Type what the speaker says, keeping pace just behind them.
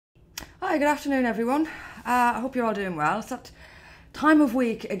Hi, good afternoon everyone. I hope you're all doing well. It's that time of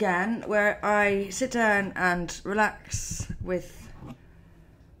week again where I sit down and relax with a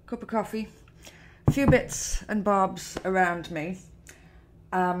cup of coffee, a few bits and bobs around me,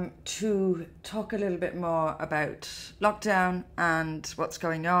 to talk a little bit more about lockdown and what's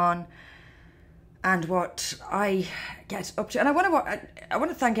going on and what I get up to. And I want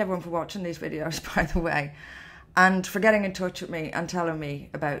to thank everyone for watching these videos, by the way, and for getting in touch with me and telling me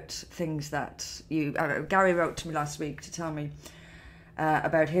about things that you... Gary wrote to me last week to tell me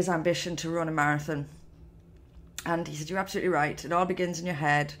about his ambition to run a marathon. And he said, you're absolutely right. It all begins in your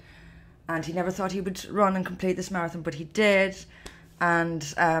head. And he never thought he would run and complete this marathon, but he did. And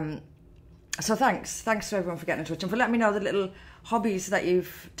so thanks. Thanks to everyone for getting in touch and for letting me know the little hobbies that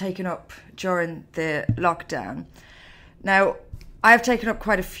you've taken up during the lockdown. Now, I've taken up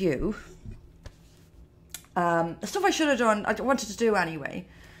quite a few. The stuff I should have done, I wanted to do anyway.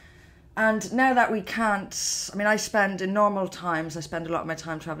 And now that we can't, I mean, in normal times, I spend a lot of my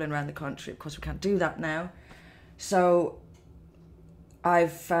time travelling around the country. Of course, we can't do that now. So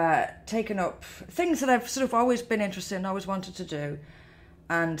I've taken up things that I've sort of always been interested in, always wanted to do.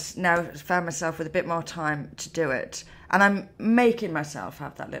 And now found myself with a bit more time to do it. And I'm making myself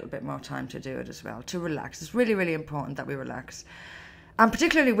have that little bit more time to do it as well, to relax. It's really, really important that we relax. And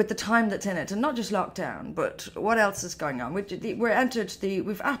particularly with the time that's in it, and not just lockdown, but what else is going on? We've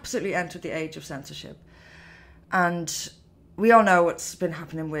absolutely entered the age of censorship. And we all know what's been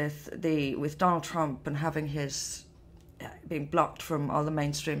happening with Donald Trump and having his being blocked from all the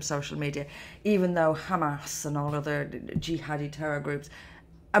mainstream social media, even though Hamas and all other jihadi terror groups,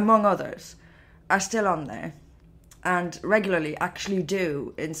 among others, are still on there and regularly actually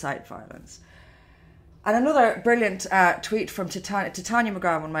do incite violence. And another brilliant tweet from Titania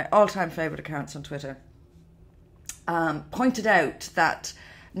McGrath, one of my all-time favourite accounts on Twitter, pointed out that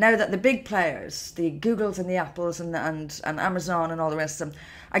now that the big players, the Googles and the Apples and Amazon and all the rest of them,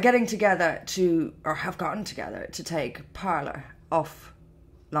 are getting together or have gotten together to take Parler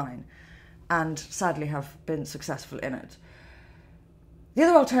offline, and sadly have been successful in it. The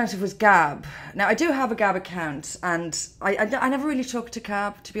other alternative was Gab. Now, I do have a Gab account, and I never really took to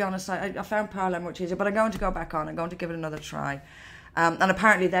Gab, to be honest. I found Parler much easier, but I'm going to go back on. I'm going to give it another try. And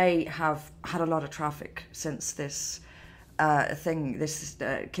apparently they have had a lot of traffic since this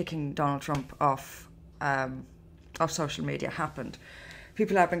kicking Donald Trump off social media happened.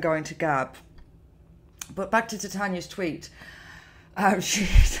 People have been going to Gab. But back to Titania's tweet. She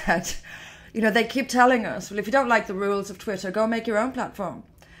said... You know, they keep telling us, well, if you don't like the rules of Twitter, go make your own platform.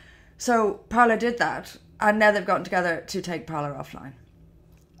 So Parler did that, and now they've gotten together to take Parler offline.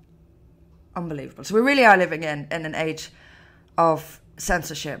 Unbelievable. So we really are living in an age of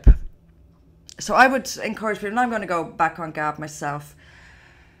censorship. So I would encourage people, and I'm going to go back on Gab myself.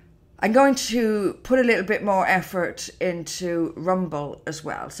 I'm going to put a little bit more effort into Rumble as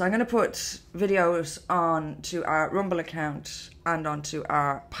well. So I'm going to put videos on to our Rumble account and onto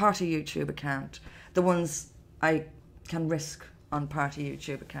our Party YouTube account, the ones I can risk on Party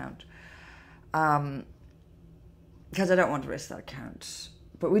YouTube account, because I don't want to risk that account.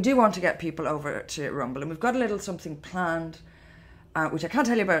 But we do want to get people over to Rumble, and we've got a little something planned, which I can't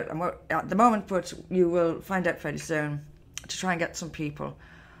tell you about at the moment, but you will find out fairly soon, to try and get some people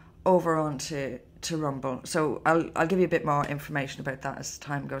over onto Rumble. So I'll give you a bit more information about that as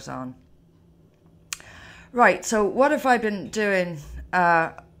time goes on. Right, so what have I been doing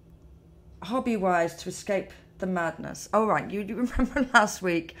hobby-wise to escape the madness? Oh, right, you remember last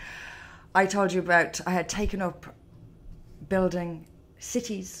week I told you about I had taken up building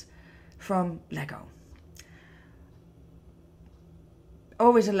cities from Lego.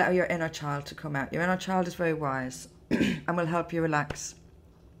 Always allow your inner child to come out. Your inner child is very wise and will help you relax.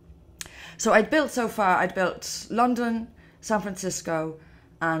 So I'd built London, San Francisco,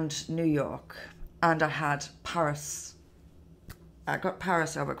 and New York. And I had Paris. I got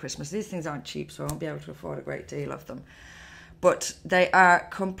Paris over Christmas. These things aren't cheap, so I won't be able to afford a great deal of them. But they are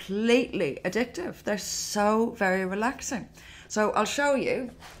completely addictive. They're so very relaxing. So I'll show you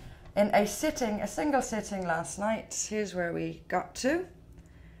in a single sitting last night. Here's where we got to.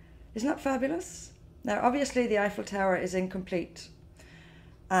 Isn't that fabulous? Now, obviously, the Eiffel Tower is incomplete.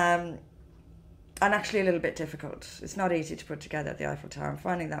 And actually a little bit difficult. It's not easy to put together the Eiffel Tower. I'm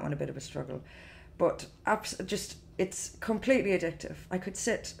finding that one a bit of a struggle. But it's completely addictive. I could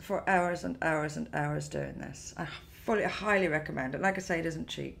sit for hours and hours and hours doing this. I highly recommend it. Like I say, it isn't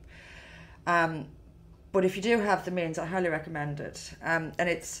cheap. But if you do have the means, I highly recommend it. And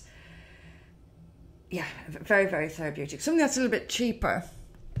it's, very, very therapeutic. Something that's a little bit cheaper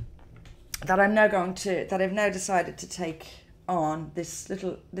that I've now decided to take on this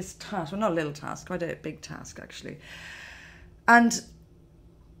task. Well, not a little task, quite a big task actually. And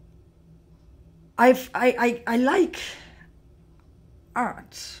I like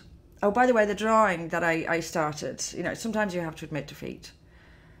art. Oh, by the way, the drawing that I started, you know, sometimes you have to admit defeat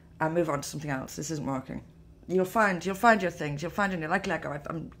and move on to something else. This isn't working. You'll find your things. You'll find your, like Lego.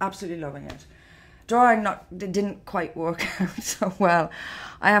 I'm absolutely loving it. Drawing didn't quite work out so well.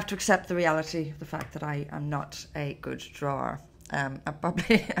 I have to accept the reality of the fact that I am not a good drawer. I'm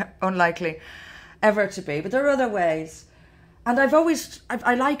probably unlikely ever to be, but there are other ways. And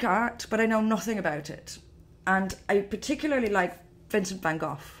I like art, but I know nothing about it. And I particularly like Vincent van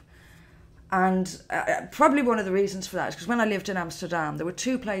Gogh. And probably one of the reasons for that is because when I lived in Amsterdam, there were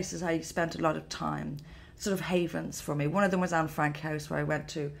two places I spent a lot of time, sort of havens for me. One of them was Anne Frank House, where I went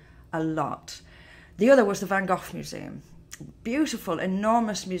to a lot. The other was the Van Gogh Museum. Beautiful,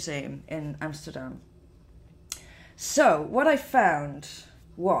 enormous museum in Amsterdam. So what I found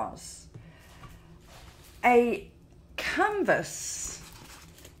was a canvas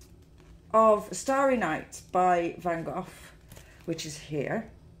of Starry Night by Van Gogh, which is here.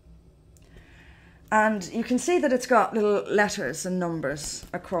 And you can see that it's got little letters and numbers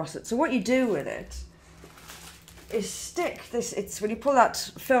across it. So what you do with it is stick this, when you pull that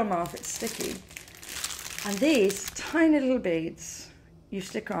film off, it's sticky. And these tiny little beads, you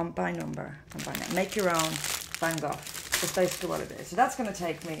stick on by number and by name. Make your own Van Gogh. That's basically what it is. So that's going to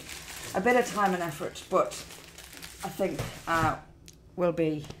take me a bit of time and effort, but I think will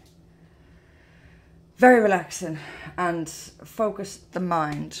be very relaxing and focus the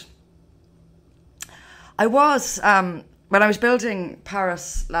mind. I was, when I was building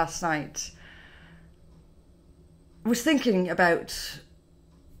Paris last night, I was thinking about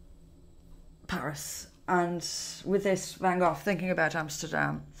Paris and with this Van Gogh, thinking about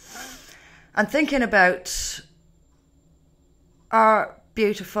Amsterdam and thinking about our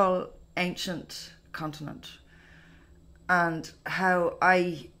beautiful ancient continent and how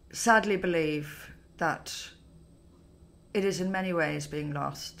I sadly believe that it is in many ways being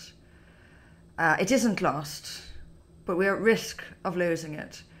lost. It isn't lost, but we're at risk of losing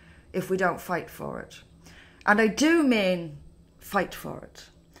it if we don't fight for it. And I do mean fight for it.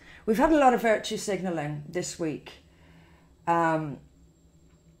 We've had a lot of virtue signalling this week about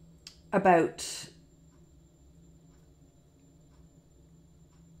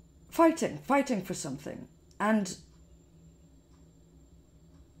fighting for something. And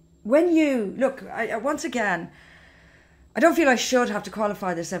when you look, once again, I don't feel I should have to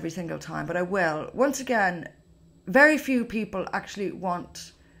qualify this every single time, but I will. Once again, very few people actually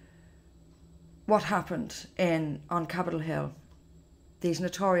want what happened on Capitol Hill. These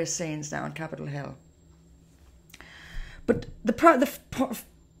notorious scenes now on Capitol Hill. But the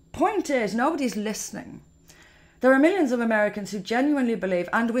point is, nobody's listening. There are millions of Americans who genuinely believe,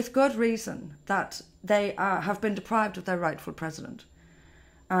 and with good reason, that they have been deprived of their rightful president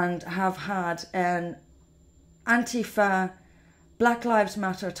and have had an Antifa, Black Lives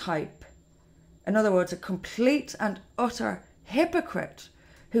Matter type, in other words, a complete and utter hypocrite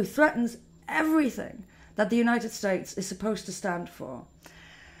who threatens everything that the United States is supposed to stand for,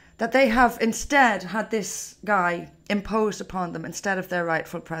 that they have instead had this guy imposed upon them instead of their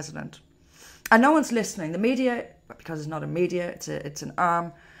rightful president. And no one's listening. The media, because it's not a media, it's an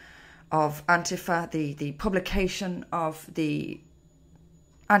arm of Antifa, the publication of the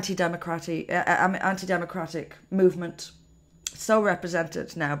anti-democratic movement, so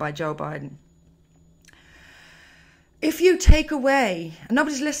represented now by Joe Biden. If you take away, and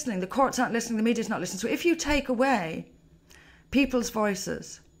nobody's listening, the courts aren't listening, the media's not listening, so if you take away people's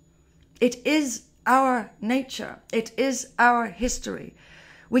voices, it is our nature, it is our history.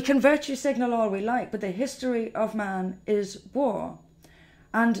 We can virtue signal all we like, but the history of man is war.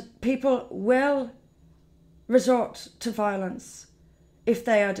 And people will resort to violence if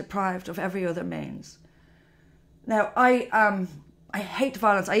they are deprived of every other means. Now, I hate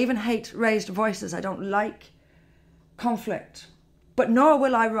violence. I even hate raised voices. I don't like conflict, but nor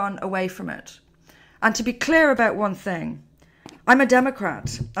will I run away from it. And to be clear about one thing, I'm a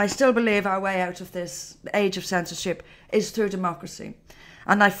Democrat. I still believe our way out of this age of censorship is through democracy.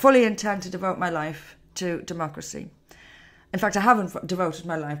 And I fully intend to devote my life to democracy. In fact, I haven't devoted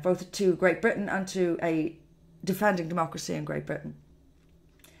my life both to Great Britain and to defending democracy in Great Britain.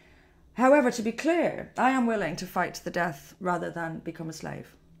 However, to be clear, I am willing to fight to the death rather than become a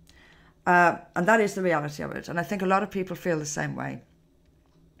slave. And that is the reality of it. And I think a lot of people feel the same way.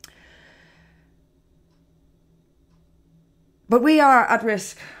 But we are at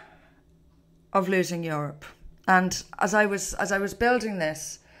risk of losing Europe. And as I was building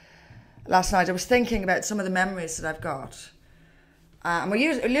this last night, I was thinking about some of the memories that I've got And we're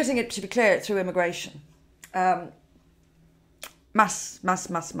using it, to be clear, through immigration. Mass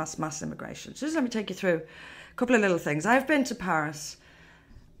immigration. So just let me take you through a couple of little things. I've been to Paris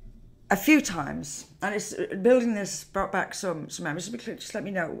a few times, and it's building this brought back some memories. Just let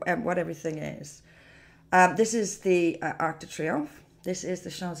me know what everything is. This is the Arc de Triomphe. This is the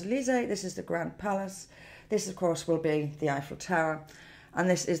Champs-Élysées. This is the Grand Palace. This, of course, will be the Eiffel Tower. And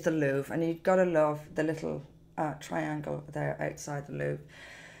this is the Louvre. And you've got to love the little triangle there outside the Louvre.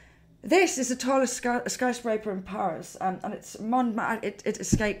 This is the tallest skyscraper in Paris, and it's it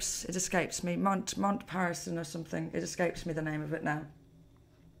escapes me, Mont Paris or something. It escapes me the name of it now.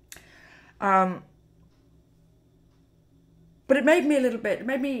 But it made me a little bit.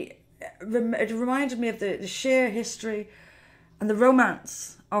 It reminded me of the sheer history and the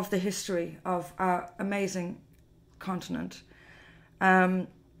romance of the history of our amazing continent. I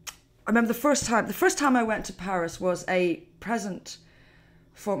remember the first time I went to Paris was a present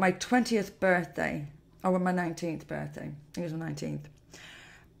for my 20th birthday, or my 19th birthday, I think it was my 19th,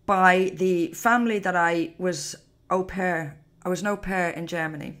 by the family that I was au pair. I was an au pair in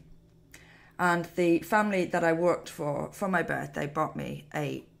Germany, and the family that I worked for my birthday bought me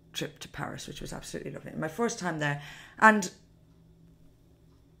a trip to Paris, which was absolutely lovely. My first time there, and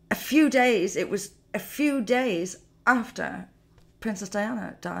it was a few days after Princess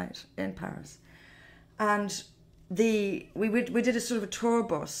Diana died in Paris, and we did a sort of a tour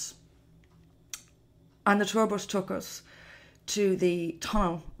bus, and the tour bus took us to the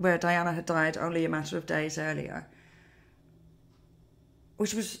tunnel where Diana had died only a matter of days earlier,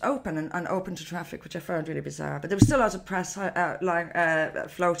 which was open and open to traffic, which I found really bizarre. But there was still lots of press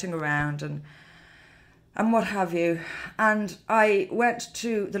floating around and what have you. And I went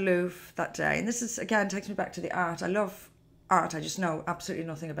to the Louvre that day, and this is, again, takes me back to the art. I love art. I just know absolutely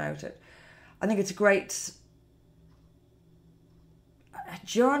nothing about it. I think it's a great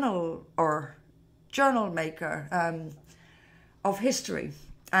journal maker of history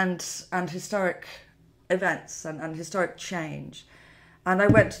and historic events and historic change. And I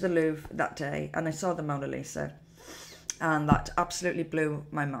went to the Louvre that day and I saw the Mona Lisa, and that absolutely blew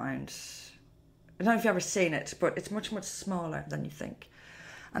my mind. I don't know if you've ever seen it, but it's much, much smaller than you think.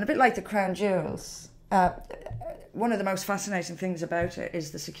 And a bit like the Crown Jewels, one of the most fascinating things about it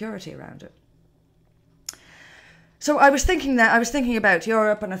is the security around it. So I was thinking about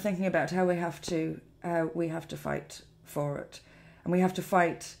Europe, and I'm thinking about how we have to fight for it, and we have to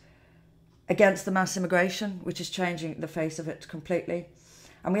fight against the mass immigration, which is changing the face of it completely,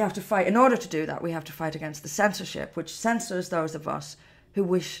 and we have to fight. In order to do that, we have to fight against the censorship, which censors those of us who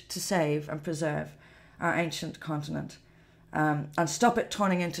wish to save and preserve our ancient continent, and stop it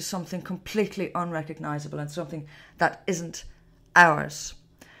turning into something completely unrecognisable and something that isn't ours.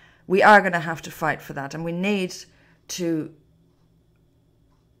 We are going to have to fight for that, and we need to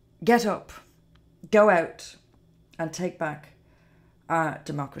get up, go out and take back our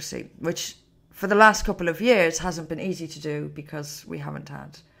democracy, which for the last couple of years hasn't been easy to do because we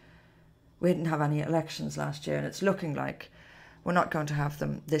didn't have any elections last year, and it's looking like we're not going to have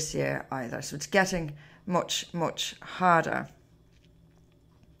them this year either. So it's getting much, much harder.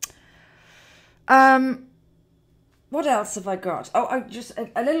 What else have I got? Oh, just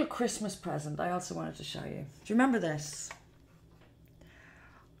a little Christmas present I also wanted to show you. Do you remember this?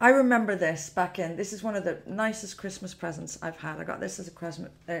 I remember this this is one of the nicest Christmas presents I've had. I got this as a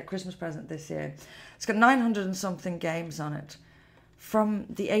Christmas present this year. It's got 900 and something games on it from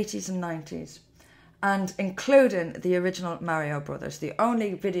the 80s and 90s, and including the original Mario Brothers, the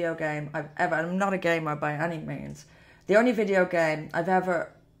only video game I'm not a gamer by any means, the only video game I've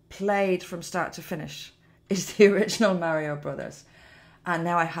ever played from start to finish is the original Mario Brothers, and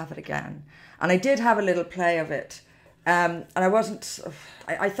now I have it again. And I did have a little play of it, and I wasn't.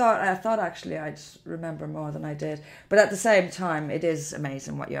 I thought actually I'd remember more than I did, but at the same time, it is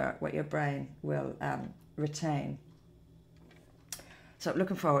amazing what your brain will retain. So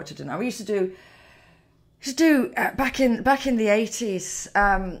looking forward to doing that. We used to do back in the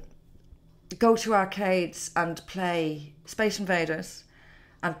 80s. Go to arcades and play Space Invaders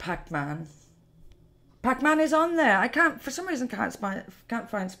and Pac-Man. Pac-Man is on there. I for some reason can't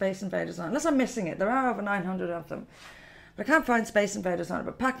find Space Invaders on it, unless I'm missing it. There are over 900 of them, but I can't find Space Invaders on it.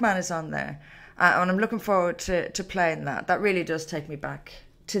 But Pac-Man is on there, and I'm looking forward to playing that. That really does take me back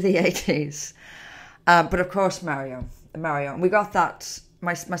to the 80s. But of course, Mario. And we got that.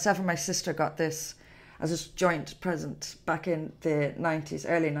 Myself and my sister got this as a joint present back in the 90s,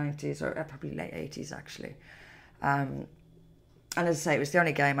 early 90s, or probably late 80s actually. And as I say, it was the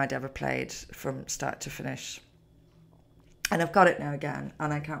only game I'd ever played from start to finish. And I've got it now again,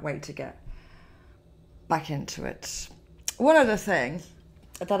 and I can't wait to get back into it. one other thing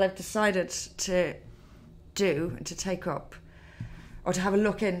that I've decided to do and to take up, or to have a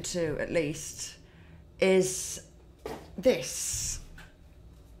look into at least, is this.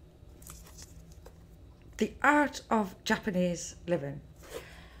 The Art of Japanese Living.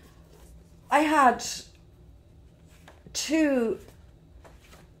 I had 2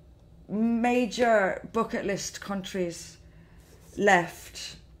 major bucket list countries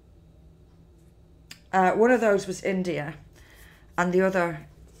left. One of those was India, and the other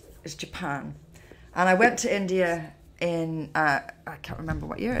is Japan. And I went to India in, I can't remember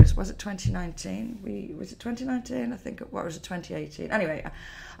what year it was. Was it 2019? Was it 2019? I think, what was it, 2018? Anyway,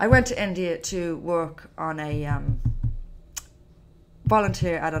 I went to India to work on a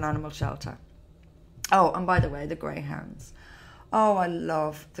volunteer at an animal shelter. Oh, and by the way, the greyhounds. Oh, I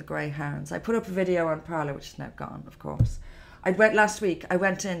love the greyhounds. I put up a video on Parlour, which is now gone, of course. I went last week. I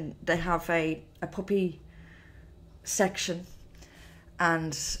went in. They have a puppy section,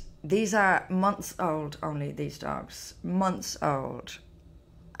 and these are months old only, these dogs. Months old.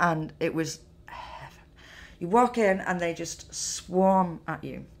 And it was heaven. You walk in and they just swarm at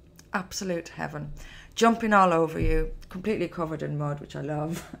you. Absolute heaven. Jumping all over you, completely covered in mud, which I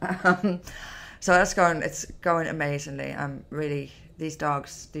love. So it's going amazingly. These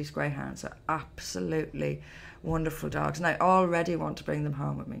dogs, these greyhounds are absolutely wonderful dogs. And I already want to bring them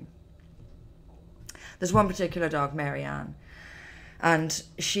home with me. There's one particular dog, Mary Ann. And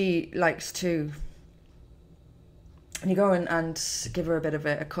she likes to, and you go in and give her a bit of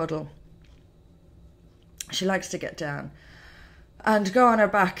a cuddle. She likes to get down and go on her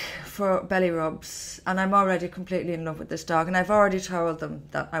back for belly rubs. And I'm already completely in love with this dog. And I've already told them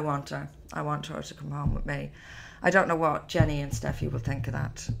that I want her. I want her to come home with me. I don't know what Jenny and Steffi will think of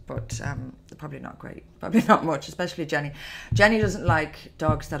that, but probably not great. Probably not much, especially Jenny. Jenny doesn't like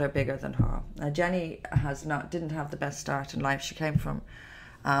dogs that are bigger than her. Jenny didn't have the best start in life. She came from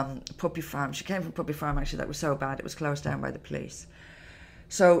Puppy Farm. She came from Puppy Farm, actually, that was so bad it was closed down by the police.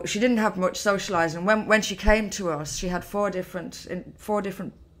 So she didn't have much socialising. When she came to us, she had 4 different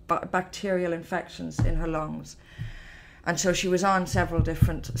bacterial infections in her lungs. And so she was on several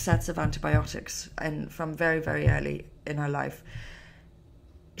different sets of antibiotics from very, very early in her life.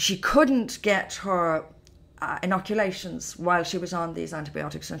 She couldn't get her inoculations while she was on these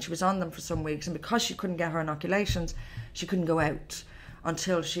antibiotics, and she was on them for some weeks. And because she couldn't get her inoculations, she couldn't go out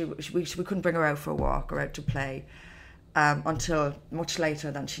until we couldn't bring her out for a walk or out to play until much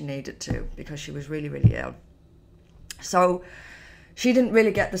later than she needed to, because she was really, really ill. So she didn't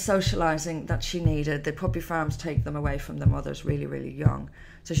really get the socialising that she needed. The puppy farms take them away from their mothers really, really young.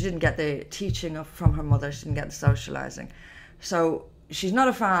 So she didn't get the teaching from her mother. She didn't get the socialising. So she's not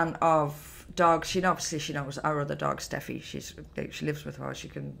a fan of dogs. She knows our other dog, Steffi. She lives with her.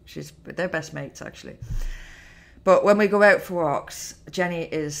 They're best mates, actually. But when we go out for walks, Jenny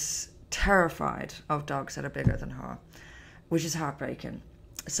is terrified of dogs that are bigger than her, which is heartbreaking.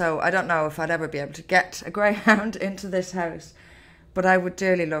 So I don't know if I'd ever be able to get a greyhound into this house, but I would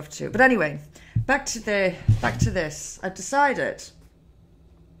dearly love to. But anyway, back to this. I've decided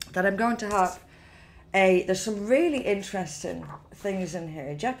that I'm going to have there's some really interesting things in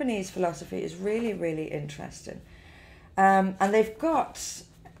here. Japanese philosophy is really, really interesting. And they've got,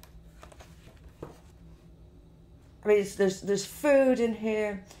 there's food in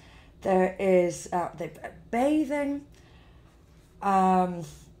here. There is bathing,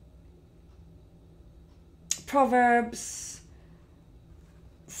 proverbs,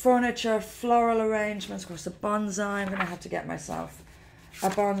 furniture, floral arrangements, of course, a bonsai. I'm going to have to get myself a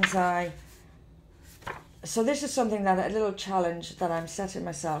bonsai. So this is something a little challenge that I'm setting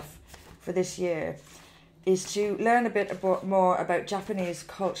myself for this year, is to learn a bit more about Japanese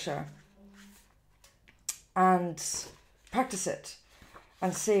culture and practice it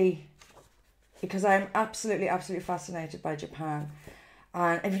and see, because I'm absolutely, absolutely fascinated by Japan.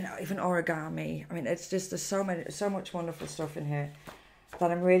 And even origami. I mean, it's just, there's so much wonderful stuff in here that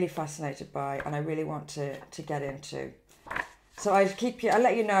I'm really fascinated by, and I really want to get into. So I'll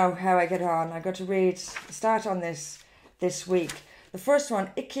let you know how I get on. I got to start on this week. The first one,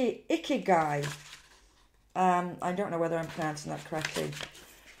 Ikigai. I don't know whether I'm pronouncing that correctly.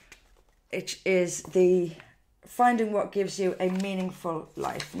 It is the finding what gives you a meaningful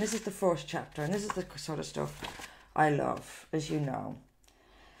life. And this is the first chapter, and this is the sort of stuff I love, as you know.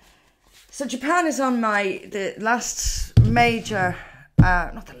 So Japan is on the last major,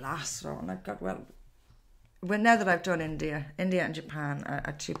 not the last one. Now that I've done India and Japan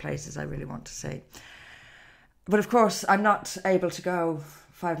are 2 places I really want to see. But of course, I'm not able to go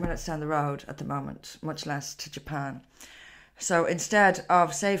 5 minutes down the road at the moment, much less to Japan. So instead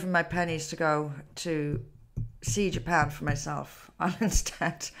of saving my pennies to go to see Japan for myself. I'll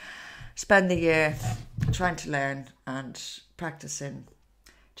instead spend the year trying to learn and practicing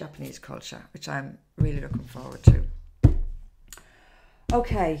Japanese culture, which I'm really looking forward to.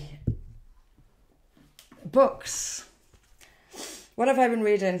 Okay, books. What have I been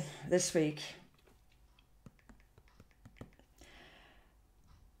reading this week?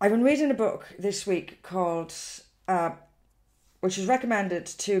 I've been reading a book this week called, which was recommended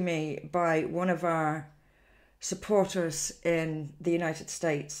to me by one of our supporters in the United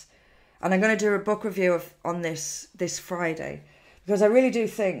States. And I'm going to do a book review on this Friday, because I really do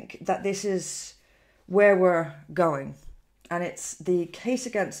think that this is where we're going. And it's The Case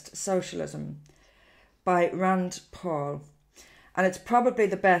Against Socialism by Rand Paul. And it's probably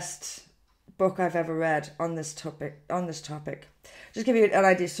the best book I've ever read on this topic. Just give you an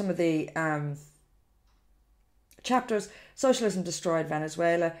idea of some of the chapters. Socialism destroyed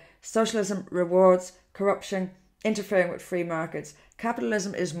Venezuela. Socialism rewards corruption, interfering with free markets.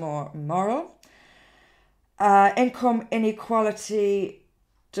 Capitalism is more moral. Income inequality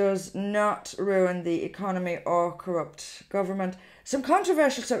does not ruin the economy or corrupt government. Some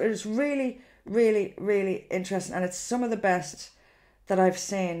controversial stuff. It was really, really, really interesting, and it's some of the best that I've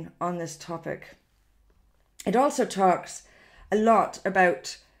seen on this topic. It also talks a lot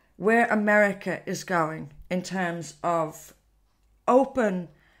about where America is going in terms of open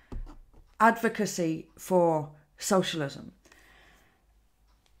advocacy for socialism.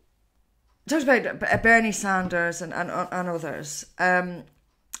 It talks about Bernie Sanders and others.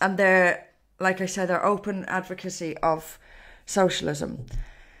 And their, like I said, their open advocacy of socialism.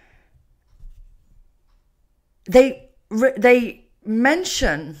 They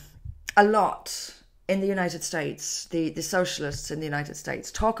mention a lot in the United States, the socialists in the United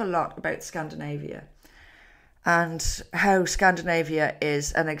States talk a lot about Scandinavia and how Scandinavia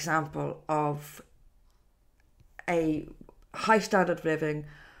is an example of a high standard of living,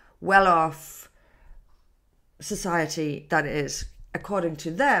 well-off society that is, according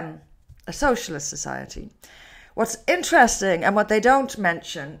to them, a socialist society. What's interesting and what they don't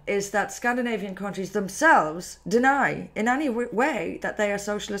mention is that Scandinavian countries themselves deny in any way that they are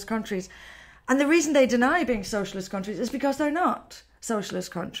socialist countries. And the reason they deny being socialist countries is because they're not socialist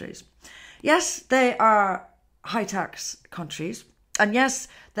countries. Yes, they are high tax countries. And yes,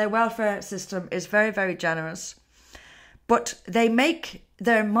 their welfare system is very, very generous. But they make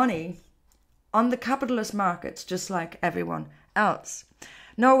their money on the capitalist markets just like everyone else.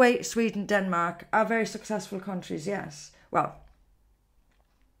 Norway, Sweden, Denmark are very successful countries, yes. Well,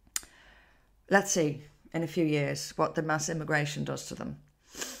 let's see in a few years what the mass immigration does to them.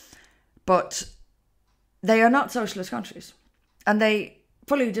 But they are not socialist countries. And they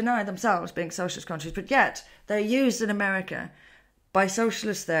fully deny themselves being socialist countries. But yet, they're used in America by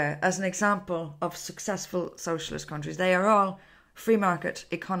socialists there as an example of successful socialist countries. They are all free market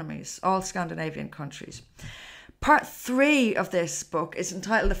economies, all Scandinavian countries. Part 3 of this book is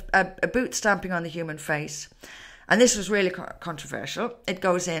entitled A Boot Stamping on the Human Face. And this was really controversial. It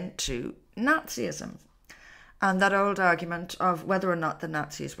goes into Nazism and that old argument of whether or not the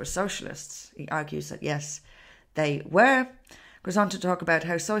Nazis were socialists. He argues that yes, they were. Goes on to talk about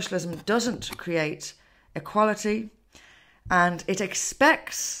how socialism doesn't create equality and it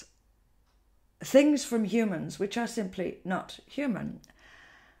expects things from humans which are simply not human.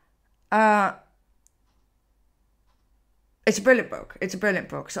 It's a brilliant book. It's a brilliant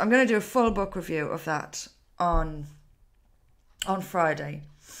book. So I'm going to do a full book review of that on Friday.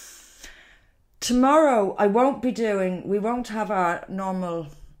 Tomorrow we won't have our normal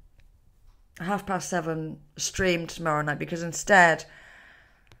 7:30 stream tomorrow night, because instead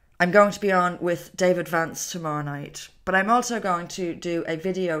I'm going to be on with David Vance tomorrow night. But I'm also going to do a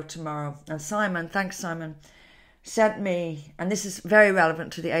video tomorrow. And Simon, thanks Simon, sent me, and this is very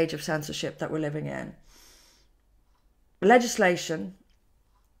relevant to the age of censorship that we're living in, legislation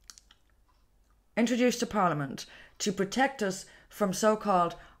introduced to Parliament to protect us from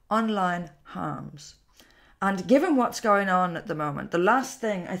so-called online harms. And given what's going on at the moment, the last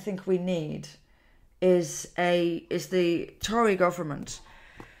thing I think we need is the Tory government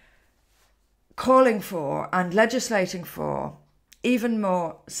calling for and legislating for even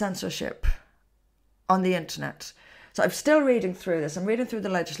more censorship on the internet. So I'm still reading through this. I'm reading through the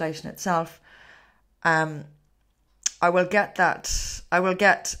legislation itself. I will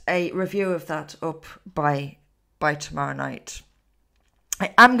get a review of that up by tomorrow night.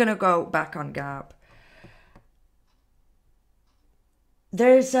 I am going to go back on Gab.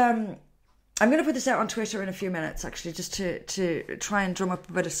 I'm going to put this out on Twitter in a few minutes, actually, just to try and drum up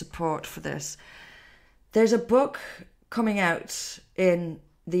a bit of support for this. There's a book coming out in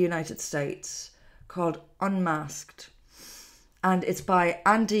the United States called Unmasked. And it's by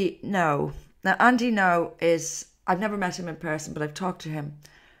Andy No. Now, Andy No is, I've never met him in person, but I've talked to him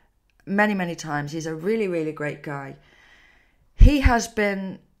many, many times. He's a really, really great guy. He has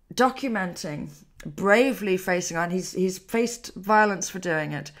been documenting, bravely facing on, he's faced violence for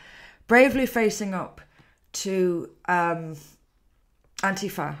doing it, bravely facing up to Antifa,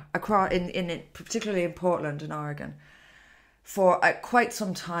 particularly in Portland and Oregon, for quite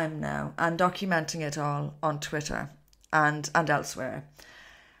some time now, and documenting it all on Twitter and elsewhere.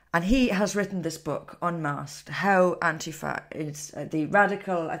 And he has written this book, Unmasked, how Antifa is the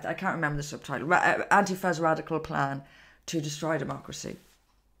radical, I can't remember the subtitle, Antifa's radical plan to destroy democracy.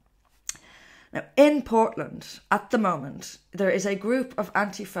 Now, in Portland, at the moment, there is a group of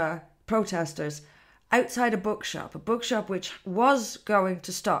Antifa protesters outside a bookshop which was going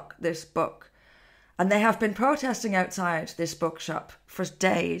to stock this book. And they have been protesting outside this bookshop for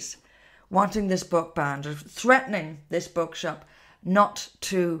days, wanting this book banned, or threatening this bookshop not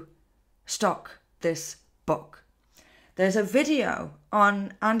to stock this book. There's a video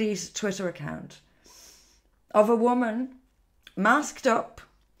on Andy's Twitter account of a woman masked up,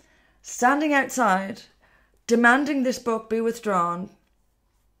 standing outside, demanding this book be withdrawn,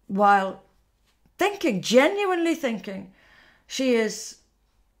 while genuinely thinking she is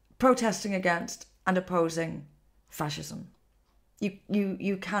protesting against and opposing fascism.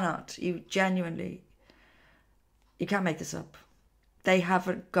 You cannot, you can't make this up. They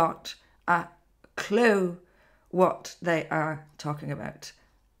haven't got a clue what they are talking about.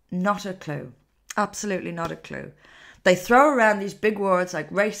 Not a clue. Absolutely not a clue. They throw around these big words like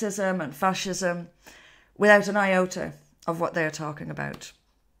racism and fascism without an iota of what they are talking about.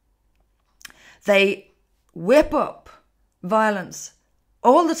 They whip up violence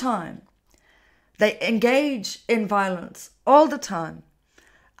all the time. They engage in violence all the time.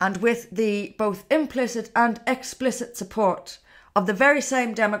 And with the both implicit and explicit support of the very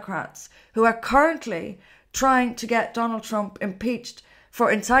same Democrats who are currently trying to get Donald Trump impeached for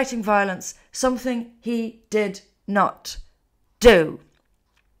inciting violence, something he did not do.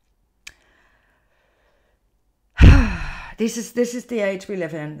 This is the age we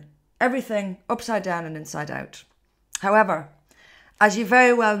live in. Everything upside down and inside out. However, as you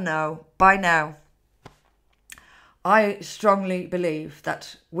very well know by now, I strongly believe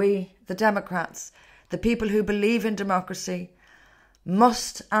that we, the Democrats, the people who believe in democracy,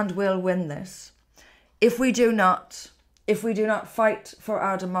 must and will win this. If we do not fight for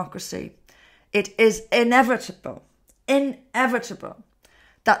our democracy, it is inevitable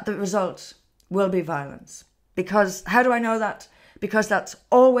that the result will be violence. Because, how do I know that? Because that's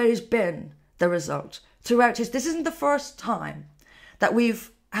always been the result throughout history. This isn't the first time that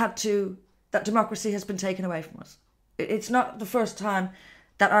that democracy has been taken away from us. It's not the first time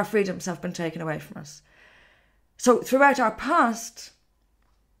that our freedoms have been taken away from us. So throughout our past,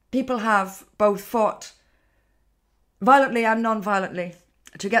 people have both fought violently and non-violently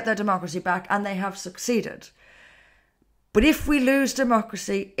to get their democracy back, and they have succeeded. But if we lose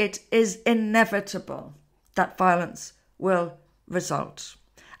democracy, it is inevitable that violence will result.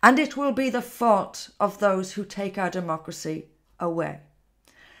 And it will be the fault of those who take our democracy away.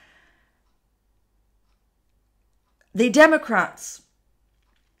 The Democrats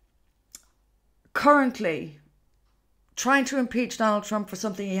currently trying to impeach Donald Trump for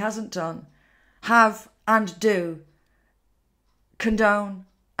something he hasn't done have and do condone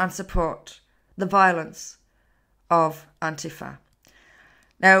and support the violence of Antifa.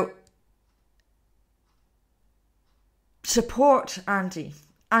 Now, support Andy.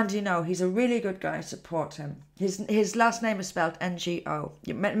 Andy, no, he's a really good guy. Support him. His last name is spelled NGO.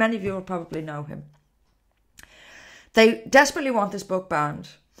 Many of you will probably know him. They desperately want this book banned,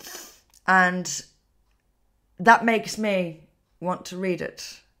 and that makes me want to read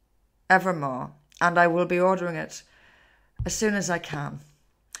it ever more, and I will be ordering it as soon as I can.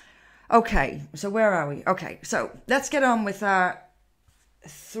 Okay, so where are we? Okay, so let's get on with our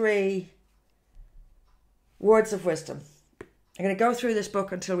 3 words of wisdom. I'm going to go through this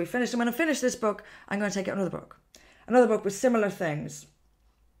book until we finish. And when I finish this book, I'm going to take out another book with similar things.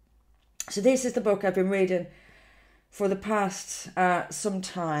 So this is the book I've been reading for the past some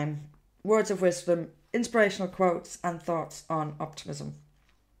time. Words of wisdom, inspirational quotes and thoughts on optimism.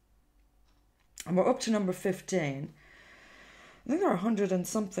 And we're up to number 15. I think there are 100 and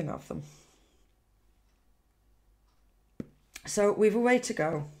something of them. So we've a way to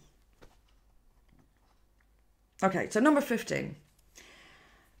go. Okay, so number 15.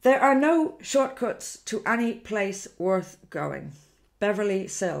 There are no shortcuts to any place worth going. Beverly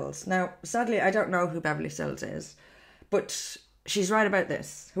Sills. Now, sadly, I don't know who Beverly Sills is, but she's right about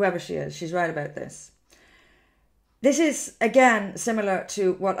this. Whoever she is, she's right about this. This is, again, similar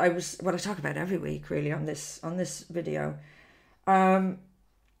to what I talk about every week, really, on this video,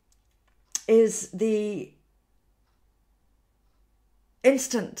 is the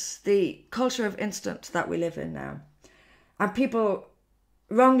culture of instant that we live in now. And people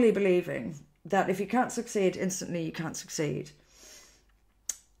wrongly believing that if you can't succeed instantly, you can't succeed.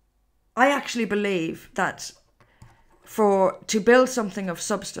 I actually believe that to build something of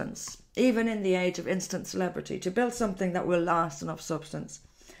substance, even in the age of instant celebrity, to build something that will last enough substance,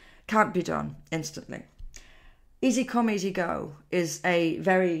 can't be done instantly. Easy come, easy go is a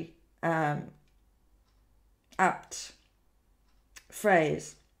very apt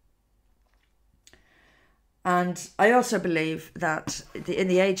phrase. And I also believe that in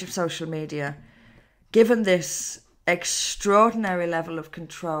the age of social media, given this extraordinary level of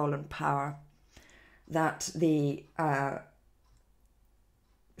control and power that the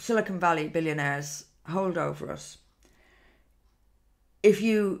Silicon Valley billionaires hold over us, if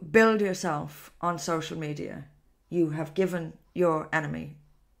you build yourself on social media, you have given your enemy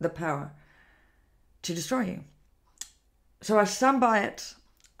the power to destroy you. So I stand by it.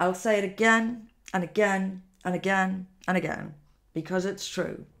 I'll say it again and again and again and again, because it's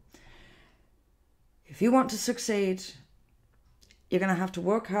true. If you want to succeed, you're going to have to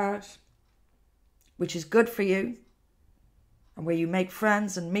work hard, which is good for you, and where you make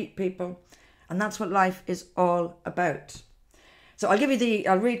friends and meet people, and that's what life is all about. So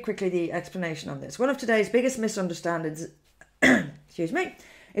I'll read quickly the explanation on this. One of today's biggest misunderstandings, excuse me,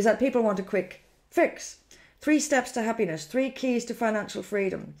 is that people want a quick fix. 3 steps to happiness, 3 keys to financial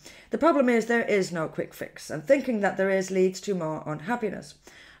freedom. The problem is there is no quick fix, and thinking that there is leads to more unhappiness.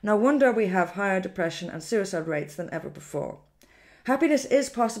 No wonder we have higher depression and suicide rates than ever before. Happiness is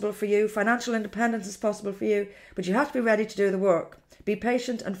possible for you, financial independence is possible for you, but you have to be ready to do the work. Be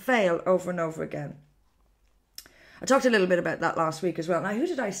patient and fail over and over again. I talked a little bit about that last week as well. Now, who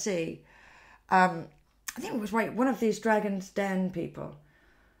did I see? I think it was one of these Dragon's Den people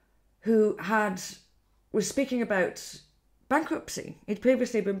who was speaking about bankruptcy. He'd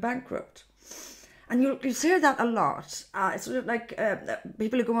previously been bankrupt. And you'll hear that a lot. It's sort of like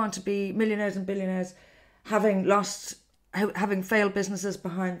people who go on to be millionaires and billionaires having failed businesses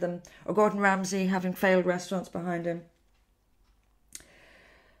behind them, or Gordon Ramsay having failed restaurants behind him.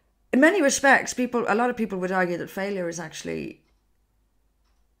 In many respects, a lot of people would argue that failure is actually,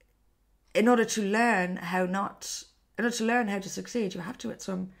 in order to learn how to succeed, you have to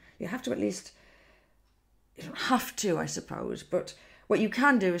at least, you don't have to, I suppose, but what you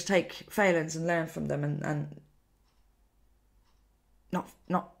can do is take failings and learn from them and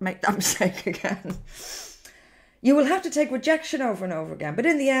not make that mistake again. You will have to take rejection over and over again, but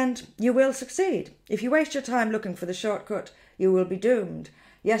in the end, you will succeed. If you waste your time looking for the shortcut, you will be doomed.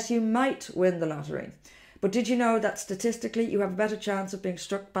 Yes, you might win the lottery, but did you know that statistically you have a better chance of being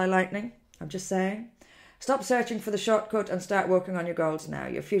struck by lightning? I'm just saying. Stop searching for the shortcut and start working on your goals now.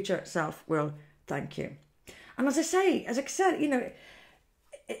 Your future self will thank you. And as I said, you know,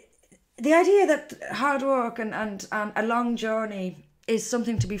 the idea that hard work and a long journey is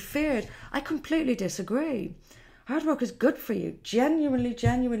something to be feared, I completely disagree. Hard work is good for you,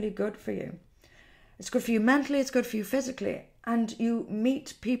 genuinely good for you. It's good for you mentally, it's good for you physically. And you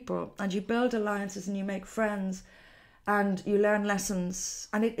meet people and you build alliances and you make friends and you learn lessons.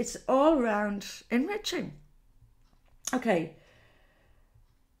 And it's all round enriching. Okay.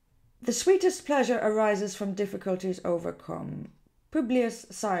 The sweetest pleasure arises from difficulties overcome. Publius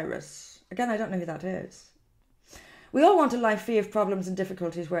Cyrus. Again, I don't know who that is. We all want a life free of problems and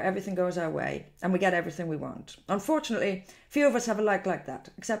difficulties where everything goes our way and we get everything we want. Unfortunately, few of us have a life like that,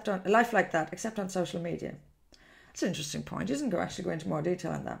 except on social media. That's an interesting point. He doesn't actually go into more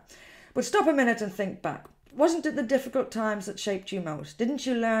detail on that. But stop a minute and think back. Wasn't it the difficult times that shaped you most? Didn't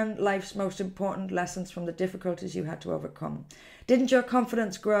you learn life's most important lessons from the difficulties you had to overcome? Didn't your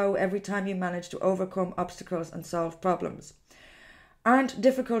confidence grow every time you managed to overcome obstacles and solve problems? Aren't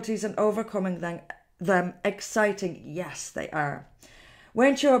difficulties and overcoming them exciting? Yes, they are.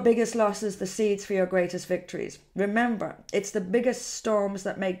 Weren't your biggest losses the seeds for your greatest victories? Remember, it's the biggest storms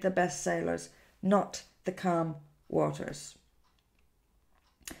that make the best sailors, not the calm waters.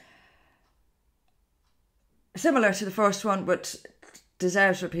 Similar to the first one, but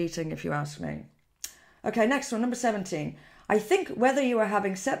deserves repeating if you ask me. Okay, next one, number 17. I think whether you are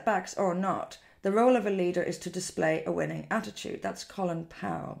having setbacks or not, the role of a leader is to display a winning attitude. That's Colin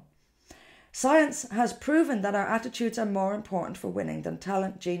Powell. Science has proven that our attitudes are more important for winning than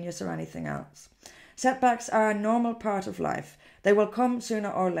talent, genius, or anything else. Setbacks are a normal part of life. They will come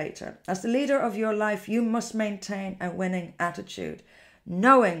sooner or later. As the leader of your life, you must maintain a winning attitude,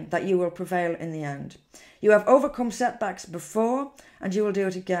 knowing that you will prevail in the end. You have overcome setbacks before, and you will do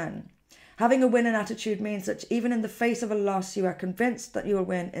it again. Having a winning attitude means that even in the face of a loss, you are convinced that you will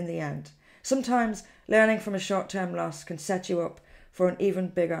win in the end. Sometimes learning from a short-term loss can set you up for an even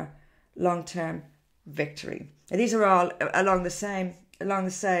bigger long-term victory. And these are all along the same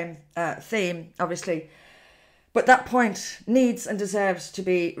theme, obviously. But that point needs and deserves to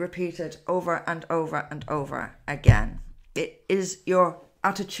be repeated over and over and over again. It is your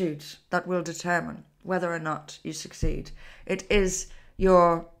attitude that will determine whether or not you succeed. It is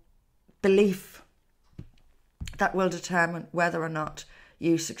your belief that will determine whether or not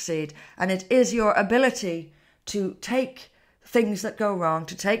you succeed. And it is your ability to take things that go wrong,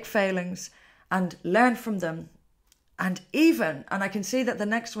 to take failings and learn from them. And I can see that the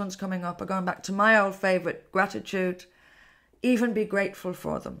next ones coming up are going back to my old favourite, gratitude. Even be grateful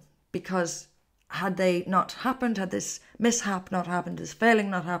for them, because had they not happened, had this mishap not happened, this failing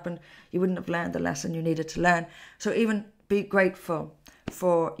not happened, you wouldn't have learned the lesson you needed to learn. So even be grateful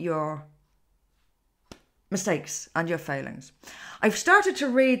for your mistakes and your failings. I've started to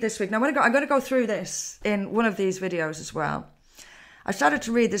read this week. Now I'm going to go through this in one of these videos as well. I started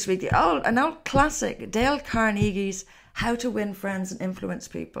to read this week an old classic, Dale Carnegie's How to Win Friends and Influence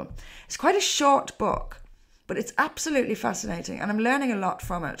People. It's quite a short book, but it's absolutely fascinating, and I'm learning a lot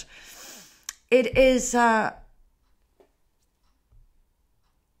from it. It is it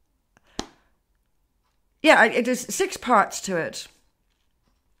is 6 parts to it,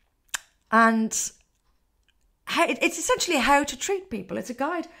 and it's essentially how to treat people. It's a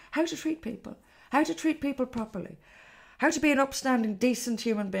guide how to treat people properly. How to be an upstanding, decent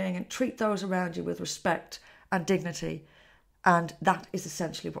human being and treat those around you with respect and dignity. And that is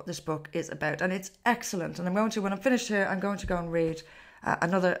essentially what this book is about. And it's excellent. And when I'm finished here, I'm going to go and read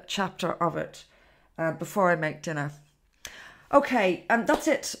another chapter of it before I make dinner. Okay, and that's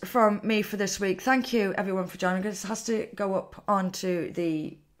it from me for this week. Thank you, everyone, for joining. This has to go up onto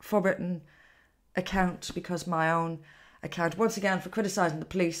the Forbritain account, because my own account, once again, for criticising the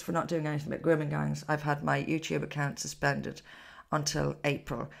police for not doing anything about grooming gangs, I've had my YouTube account suspended until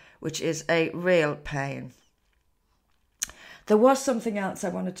April, which is a real pain. There was something else I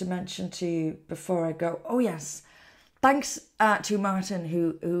wanted to mention to you before I go. Oh yes, thanks to Martin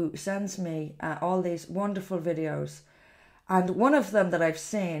who sends me all these wonderful videos, and one of them that I've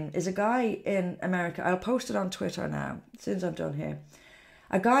seen is a guy in America. I'll post it on Twitter now as soon as I'm done here.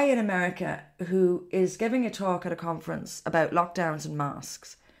 A guy in America who is giving a talk at a conference about lockdowns and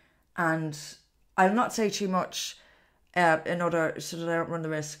masks. And I'll not say too much in order so that I don't run the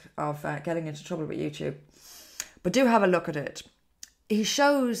risk of getting into trouble with YouTube. But do have a look at it. He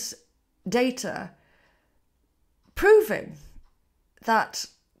shows data proving that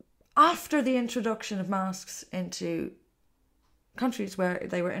after the introduction of masks into countries where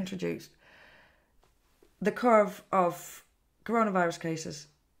they were introduced, the curve of coronavirus cases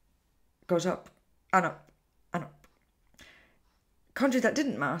goes up and up and up. Countries that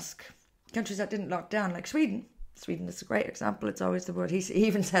didn't mask, countries that didn't lock down, like Sweden is a great example. It's always the word. He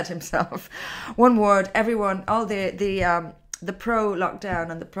even said himself, one word, everyone, all the pro lockdown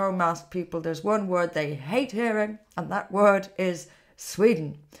and the pro mask people, there's one word they hate hearing, and that word is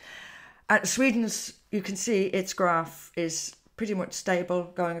Sweden. And Sweden's, you can see its graph is pretty much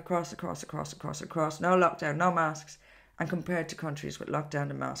stable, going across, no lockdown, no masks. And compared to countries with lockdown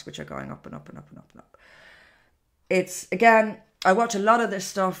and masks, which are going up and up and up and up and up. It's, again, I watch a lot of this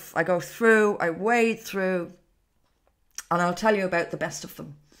stuff. I go through, I wade through, and I'll tell you about the best of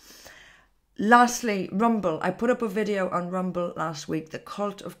them. Lastly, Rumble. I put up a video on Rumble last week, The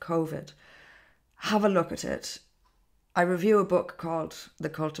Cult of COVID. Have a look at it. I review a book called The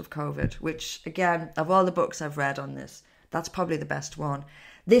Cult of COVID, which, again, of all the books I've read on this, that's probably the best one.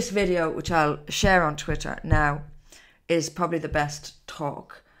 This video, which I'll share on Twitter now, is probably the best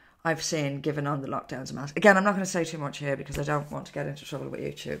talk I've seen given on the lockdowns and masks. Again, I'm not going to say too much here because I don't want to get into trouble with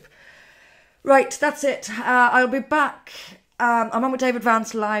YouTube. Right, that's it. I'll be back. I'm on with David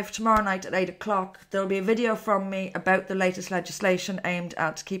Vance live tomorrow night at 8 o'clock. There'll be a video from me about the latest legislation aimed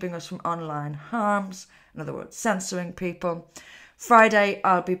at keeping us from online harms. In other words, censoring people. Friday,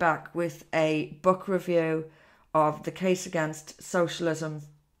 I'll be back with a book review of The Case Against Socialism.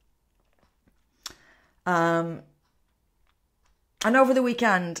 And over the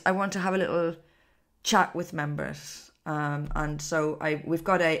weekend, I want to have a little chat with members. And so we've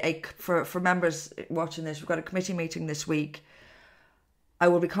got for members watching this, we've got a committee meeting this week. I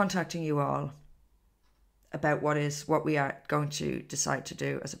will be contacting you all about what we are going to decide to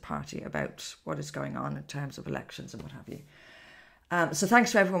do as a party about what is going on in terms of elections and what have you. So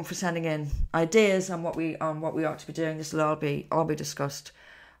thanks to everyone for sending in ideas on what we ought to be doing. This will all be discussed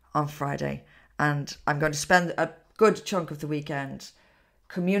on Friday, and I'm going to spend a good chunk of the weekend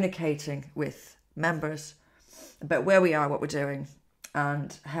communicating with members about where we are, what we're doing,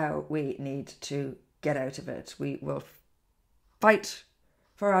 and how we need to get out of it. We will fight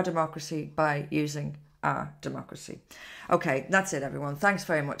for our democracy by using our democracy. Okay, that's it, everyone. Thanks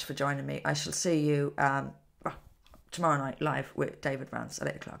very much for joining me. I shall see you tomorrow night live with David Rance at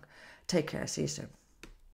 8 o'clock. Take care. See you soon.